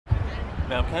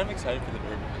Man, I'm kind of excited for the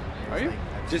Derby. Are you?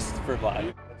 Just for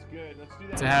Vlad. That's good. Let's do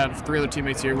that. To have 3 other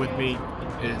teammates here with me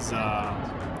is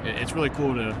it's really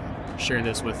cool to share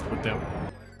this with them.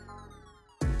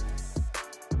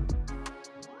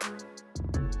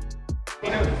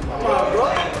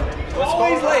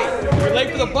 Always late. You're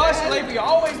late for the bus, you're late, but you're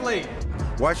always late.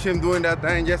 Watch him doing that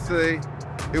thing yesterday.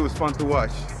 It was fun to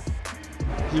watch.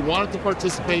 He wanted to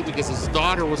participate because his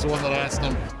daughter was the one that asked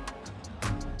him.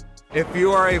 If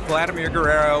you are a Vladimir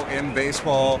Guerrero in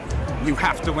baseball, you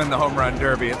have to win the home run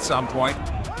derby at some point.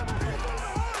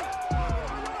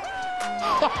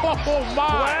 Oh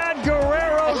my! Vlad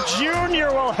Guerrero Jr.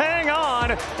 will hang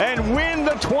on and win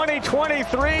the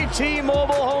 2023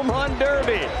 T-Mobile Home Run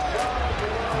Derby.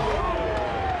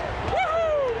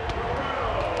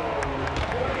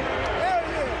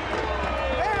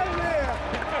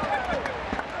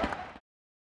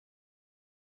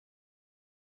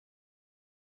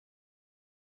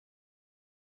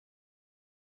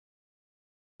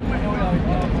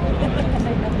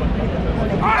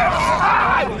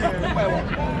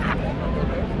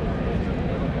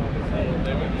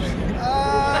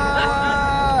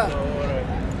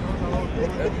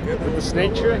 With the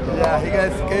snake trick? Yeah, he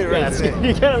got good right there.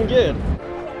 You got him good.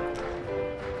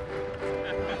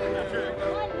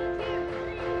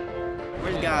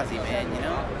 Where's Ghazi, man, you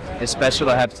know? It's special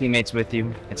to have teammates with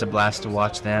you. It's a blast to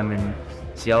watch them and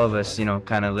see all of us, you know,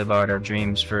 kind of live out our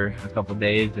dreams for a couple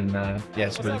days, and yeah,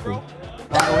 it's really cool.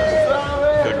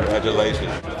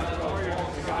 Congratulations.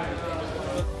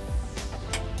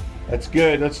 That's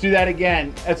good. Let's do that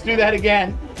again. Let's do that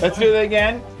again. Let's do that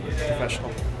again.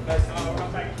 Professional.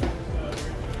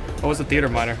 I was a theater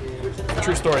minor.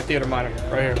 True story, theater minor,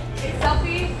 right here.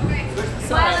 Selfie. Okay.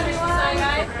 Smile,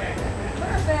 everyone.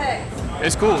 Perfect.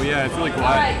 It's cool, yeah, it's really cool.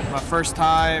 My first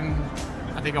time,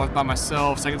 I think I was by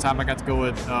myself. Second time I got to go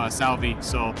with Salvi.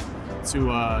 So to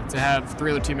have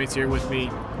 3 other teammates here with me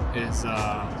is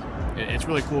it's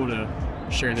really cool to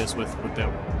share this with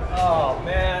them. Oh,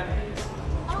 man.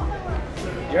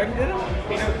 You already did it?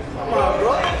 Come on,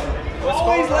 bro.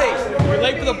 Always late. You're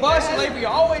late for the bus, you're late, but you're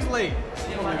always late. I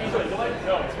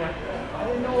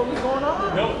didn't know what was going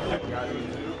on.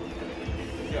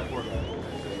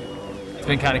 It's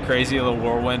been kind of crazy, a little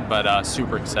whirlwind, but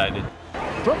super excited.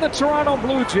 From the Toronto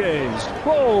Blue Jays,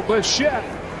 Bichette,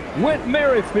 Whit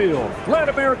Merrifield,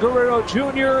 Vladimir Guerrero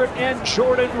Jr., and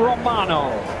Jordan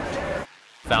Romano.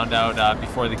 Found out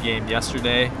before the game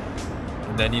yesterday,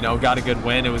 and then, you know, got a good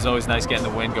win. It was always nice getting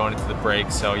the win going into the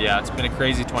break. So yeah, it's been a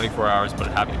crazy 24 hours, but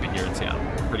happy to be here in Seattle.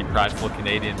 Pretty prideful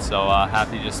Canadian, so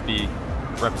happy to just be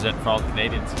representing for all the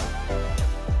Canadians.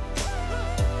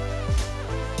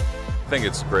 I think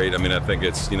it's great. I mean, I think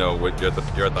it's, you know, you're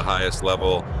at the highest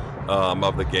level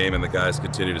of the game, and the guys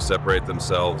continue to separate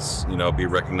themselves, you know, be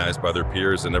recognized by their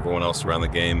peers and everyone else around the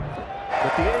game.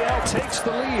 But the AL takes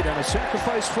the lead on a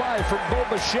sacrifice fly from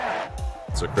Bichette.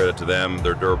 It's a credit to them,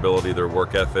 their durability, their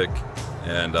work ethic,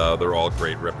 and they're all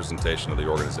great representation of the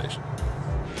organization.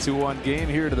 2-1 game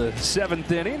here to the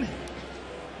 7th inning.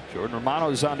 Jordan Romano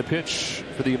is on the pitch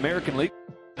for the American League.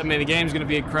 I mean, the game's going to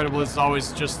be incredible. It's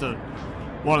always just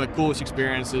one of the coolest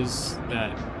experiences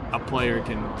that a player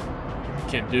can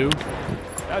do.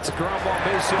 That's a ground ball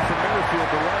base hit from Merrifield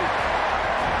to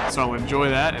right. So I'll enjoy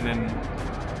that, and then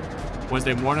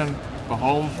Wednesday morning, go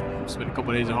home, spend a couple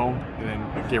of days at home, and then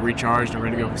get recharged and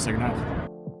ready to go for the second half.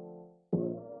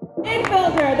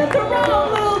 Infielder, the Toronto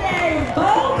Blue Jays,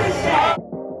 Bichette.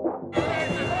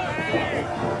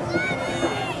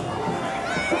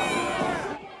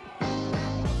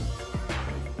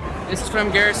 This is from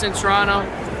Garrison, Toronto.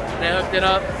 They hooked it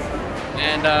up,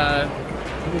 and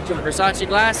Versace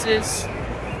glasses,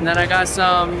 and then I got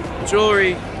some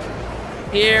jewelry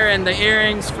here and the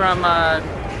earrings from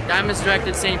Diamonds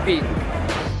Directed St. Pete.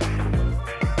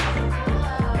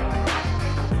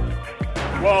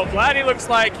 Well, Vladdy looks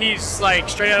like he's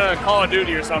straight out of Call of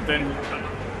Duty or something.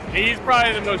 He's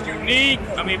probably the most unique.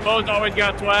 I mean, Bo's always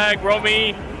got swag.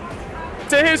 Romy,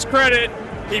 to his credit,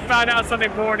 he found out Sunday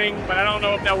morning, but I don't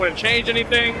know if that would have changed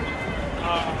anything.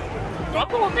 I'm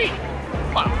going me.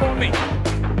 I'm going me.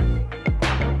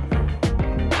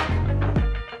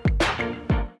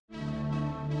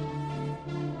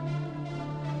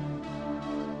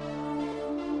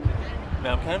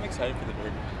 Man, I'm kind of excited for the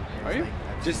Derby. Are you?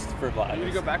 Just for Vlad. Did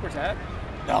you go backwards hat?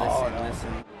 No,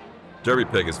 Listen. Derby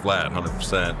pick is Vlad,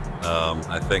 100%.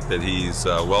 I think that he's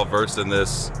well versed in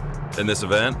this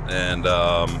event, and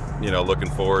you know, looking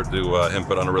forward to him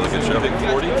put on a really good show. Pick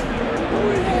 40,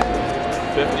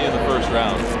 50 in the first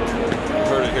round. You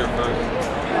heard it here first.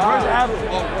 Where's Adley?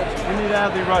 We need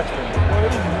Adley Rutschman.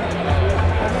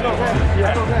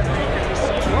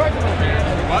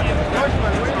 What?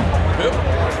 Who?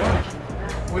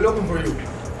 We're looking for you.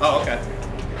 Oh, okay.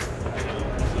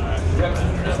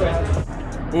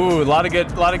 Ooh, a lot of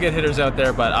good hitters out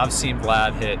there, but I've seen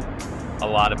Vlad hit a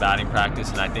lot of batting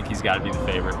practice, and I think he's got to be the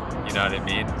favorite. You know what I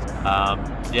mean?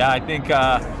 Yeah, I think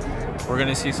we're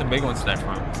gonna see some big ones tonight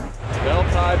from him. Bell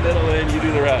tie, middle in, you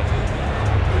do the rest.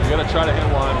 You're gonna try to hit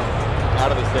one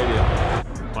out of the stadium.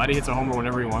 Vladdy hits a homer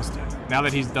whenever he wants to. Now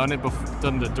that he's done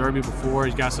the Derby before,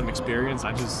 he's got some experience.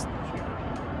 I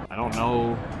don't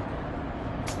know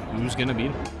who's gonna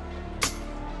beat him.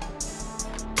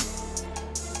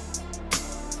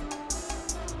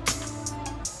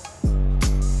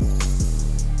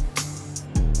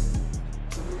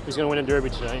 Who's gonna win in Derby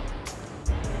tonight?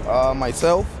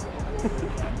 Myself.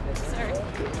 Sorry.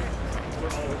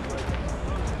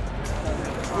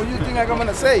 What do you think I'm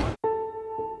gonna say?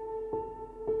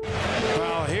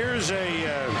 Well, here's a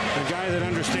guy that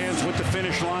understands what the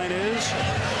finish line is.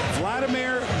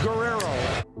 Vladimir Guerrero.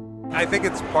 I think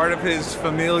it's part of his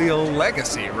familial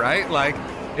legacy, right? Like,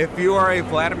 if you are a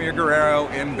Vladimir Guerrero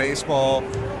in baseball,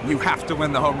 you have to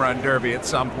win the home run derby at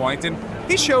some point. And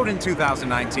he showed in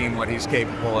 2019 what he's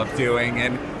capable of doing.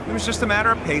 And it was just a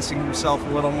matter of pacing himself a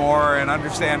little more and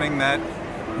understanding that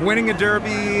winning a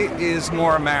derby is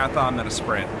more a marathon than a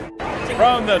sprint.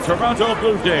 From the Toronto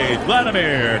Blue Jays,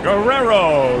 Vladimir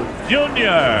Guerrero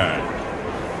Jr.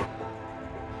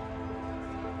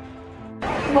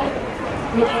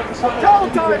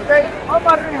 Showtime, baby.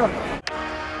 Vamos arriba.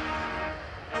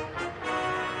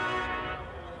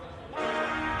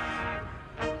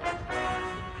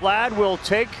 Vlad will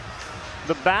take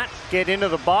the bat, get into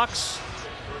the box,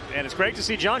 and it's great to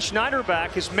see John Schneider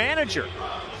back, his manager.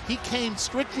 He came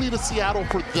strictly to Seattle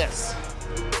for this.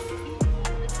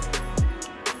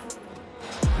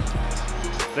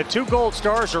 The two gold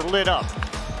stars are lit up,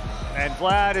 and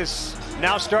Vlad is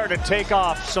now starting to take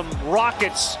off some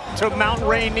rockets to Mount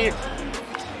Rainier.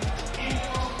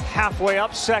 Halfway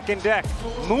up second deck.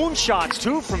 Moonshots,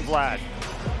 too, from Vlad.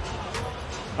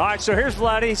 All right, so here's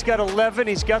Vladdy. He's got 11.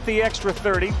 He's got the extra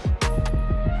 30. It's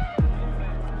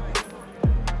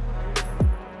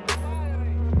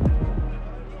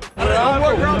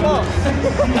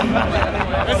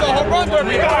a home run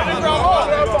derby. It's a ground ball.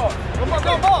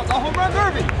 Ground ball. It's a home run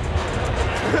derby.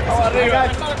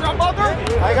 It's not a ground ball derby.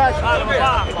 I got you.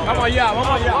 Vamos allá,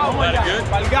 vamos allá, vamos allá.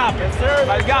 Valgape,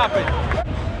 Valgape.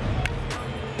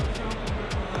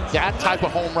 That type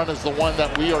of home run is the one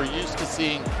that we are used to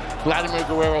seeing Vladimir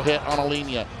Guerrero hit on a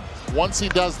linea. Once he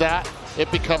does that,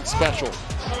 it becomes special.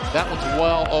 That one's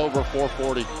well over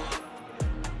 440.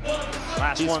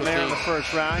 Last one there in the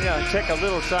first round. Yeah, take a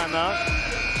little time out.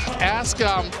 Ask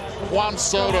Juan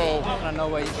Soto. I don't know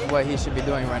what he should be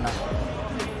doing right now.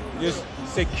 Just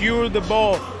secure the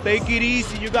ball. Take it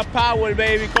easy. You got power,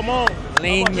 baby. Come on.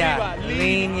 Línea.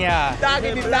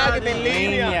 Táquete,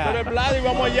 línea. Pero el Vladdy,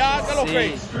 vamos allá, que lo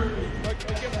que.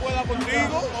 Quien pueda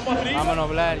contigo, vamos arriba. Vámonos,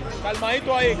 Vladdy.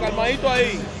 Calmadito ahí, calmadito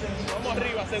ahí. Vamos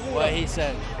arriba, seguro. What he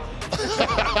said.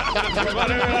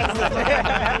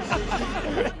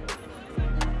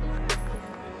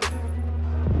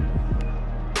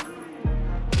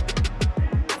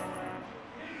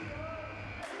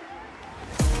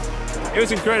 It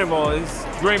was incredible. It's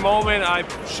a great moment. I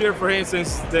cheered for him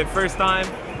since the first time.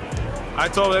 I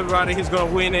told everybody he's going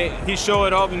to win it. He showed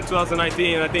it up in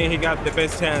 2019, and I think he got the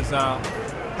best chance.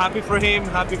 Happy for him,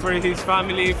 happy for his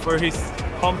family, for his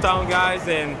hometown guys,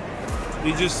 and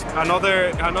he just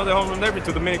another home run derby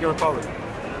to Dominican Republic.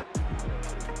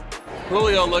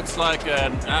 Julio looks like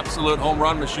an absolute home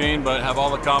run machine, but have all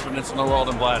the confidence in the world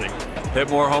in Vladdy. Hit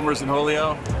more homers than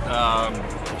Julio.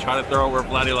 Try to throw it where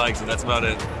Vladdy likes it. That's about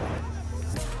it.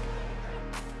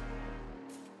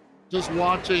 Just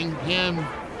watching him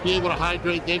be able to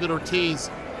hydrate David Ortiz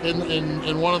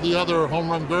in one of the other home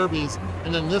run derbies,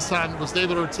 and then this time it was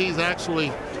David Ortiz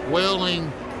actually wailing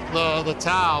the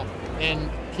towel and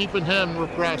keeping him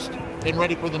refreshed and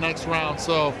ready for the next round.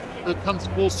 So it comes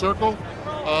full circle.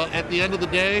 At the end of the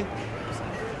day,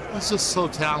 he's just so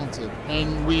talented,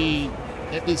 and we,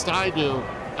 at least I do,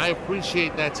 I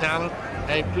appreciate that talent,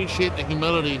 I appreciate the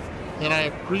humility, and I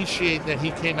appreciate that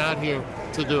he came out here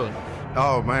to do it.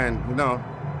 Oh man, you know,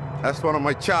 that's one of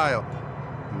my child.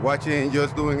 Watching him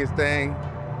just doing his thing,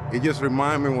 it just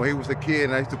reminds me when he was a kid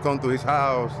and I used to come to his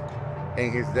house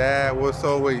and his dad was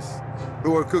always, we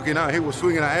were cooking out, he was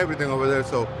swinging at everything over there.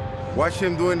 So watch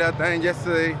him doing that thing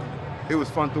yesterday, it was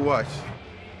fun to watch.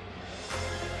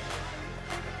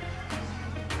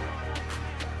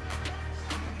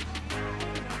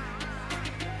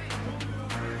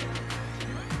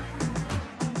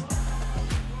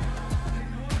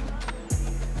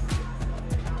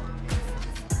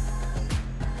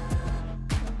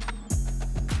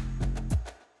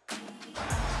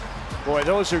 Boy,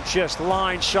 those are just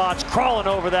line shots crawling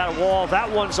over that wall. That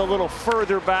one's a little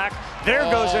further back. There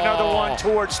goes another one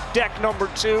towards deck number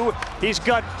 2. He's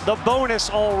got the bonus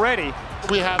already.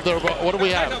 We have there. What do we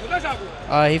have?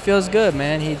 He feels good,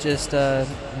 man. He just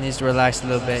needs to relax a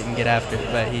little bit and get after it,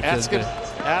 but he feels good.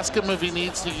 Ask him if he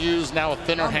needs to use now a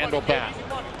thinner handle bat.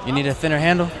 You need a thinner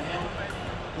handle?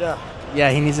 Yeah.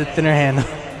 Yeah, he needs a thinner handle.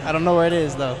 I don't know where it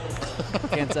is, though.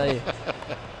 Can't tell you.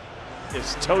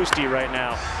 It's toasty right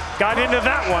now. Got into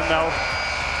that one, though.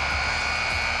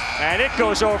 And it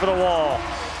goes over the wall.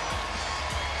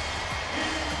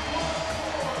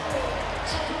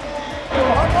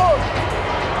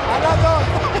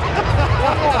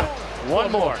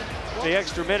 One more. The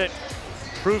extra minute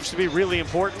proves to be really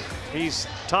important. He's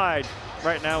tied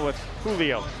right now with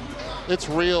Julio. It's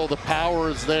real. The power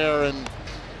is there, and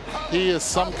he is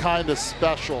some kind of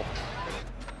special.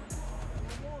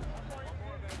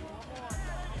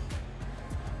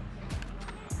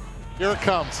 Here it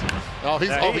comes. Oh,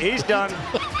 he's done.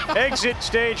 Exit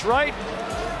stage right.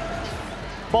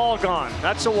 Ball gone.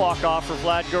 That's a walk-off for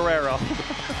Vlad Guerrero.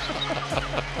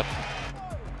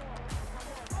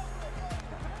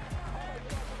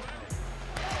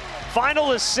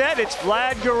 Final is set. It's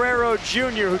Vlad Guerrero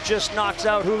Jr. who just knocks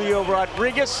out Julio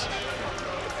Rodriguez.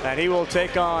 And he will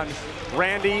take on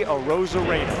Randy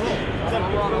Arozarena.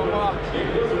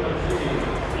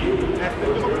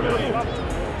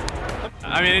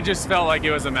 I mean, it just felt like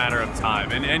it was a matter of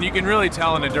time. And you can really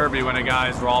tell in a derby when a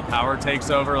guy's raw power takes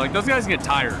over. Like, those guys get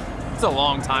tired. It's a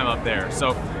long time up there.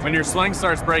 So when your sling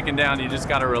starts breaking down, you just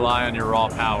got to rely on your raw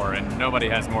power. And nobody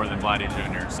has more than Vladdy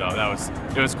Jr. So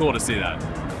it was cool to see that.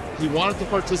 He wanted to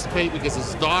participate because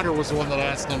his daughter was the one that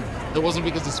asked him. It wasn't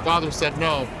because his father said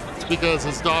no. It's because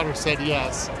his daughter said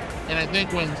yes. And I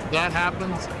think when that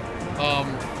happens,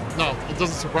 no, it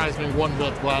doesn't surprise me one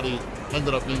bit Vladdy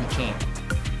ended up being the champ.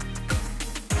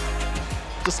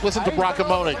 Just listen to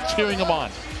Bracamone cheering him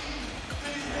on.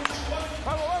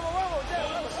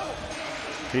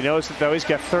 He knows that though he's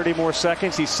got 30 more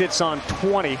seconds. He sits on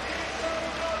 20.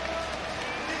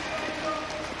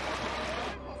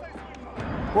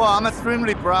 Well, I'm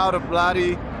extremely proud of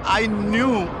Vladdy. I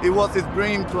knew it was his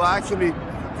dream to actually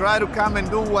try to come and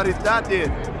do what his dad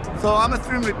did. So I'm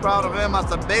extremely proud of him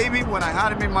as a baby when I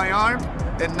had him in my arms,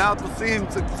 and now to see him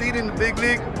succeed in the big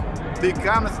league,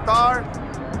 become a star,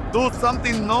 do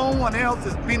something no one else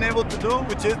has been able to do,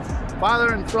 which is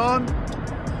father and son,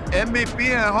 MVP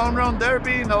and home run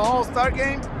derby in the All-Star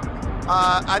game.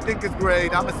 I think it's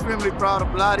great. I'm extremely proud of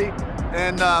Vladdy,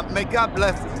 and may God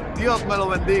bless him. Dios me lo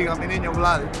bendiga, mi niño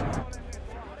Vladdy.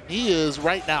 He is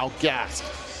right now gassed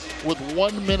with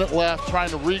 1 minute left, trying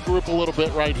to regroup a little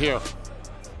bit right here.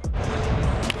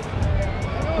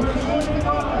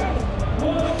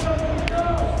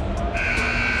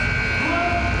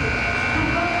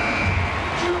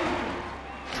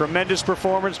 Tremendous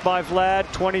performance by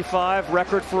Vlad, 25,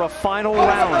 record for a final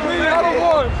round.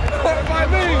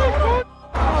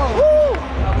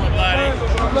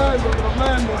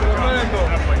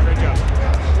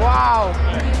 Wow.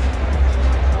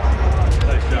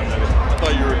 Nice job, baby. I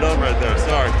thought you were done right there.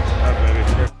 Sorry.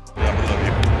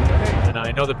 And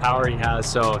I know the power he has,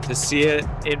 so to see it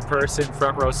in person,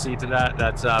 front row seat to that,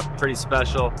 that's pretty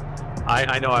special.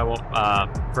 I know I won't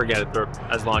forget it for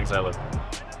as long as I live.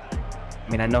 I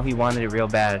mean, I know he wanted it real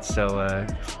bad, so,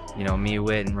 you know, me,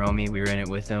 Whit, and Romy, we were in it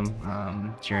with him,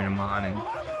 cheering him on, and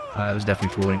it was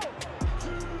definitely cool.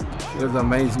 It was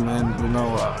amazing, man. You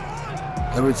know,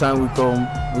 every time we come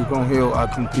here, I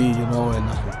compete, you know, and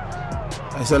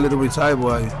it's a little bit tired,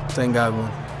 but thank God,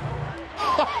 man.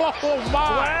 Oh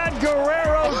my! Vlad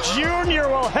Guerrero Jr.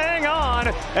 will hang on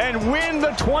and win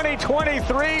the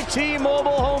 2023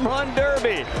 T-Mobile Home Run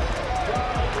Derby.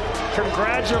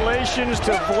 Congratulations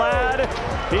to Vlad.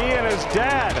 He and his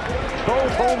dad,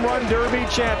 both Home Run Derby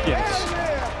champions.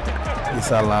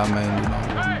 It's a lot, man. You know,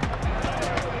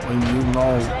 when you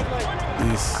know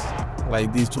it's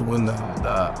like this to win the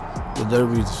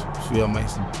derby, it's feel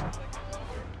amazing.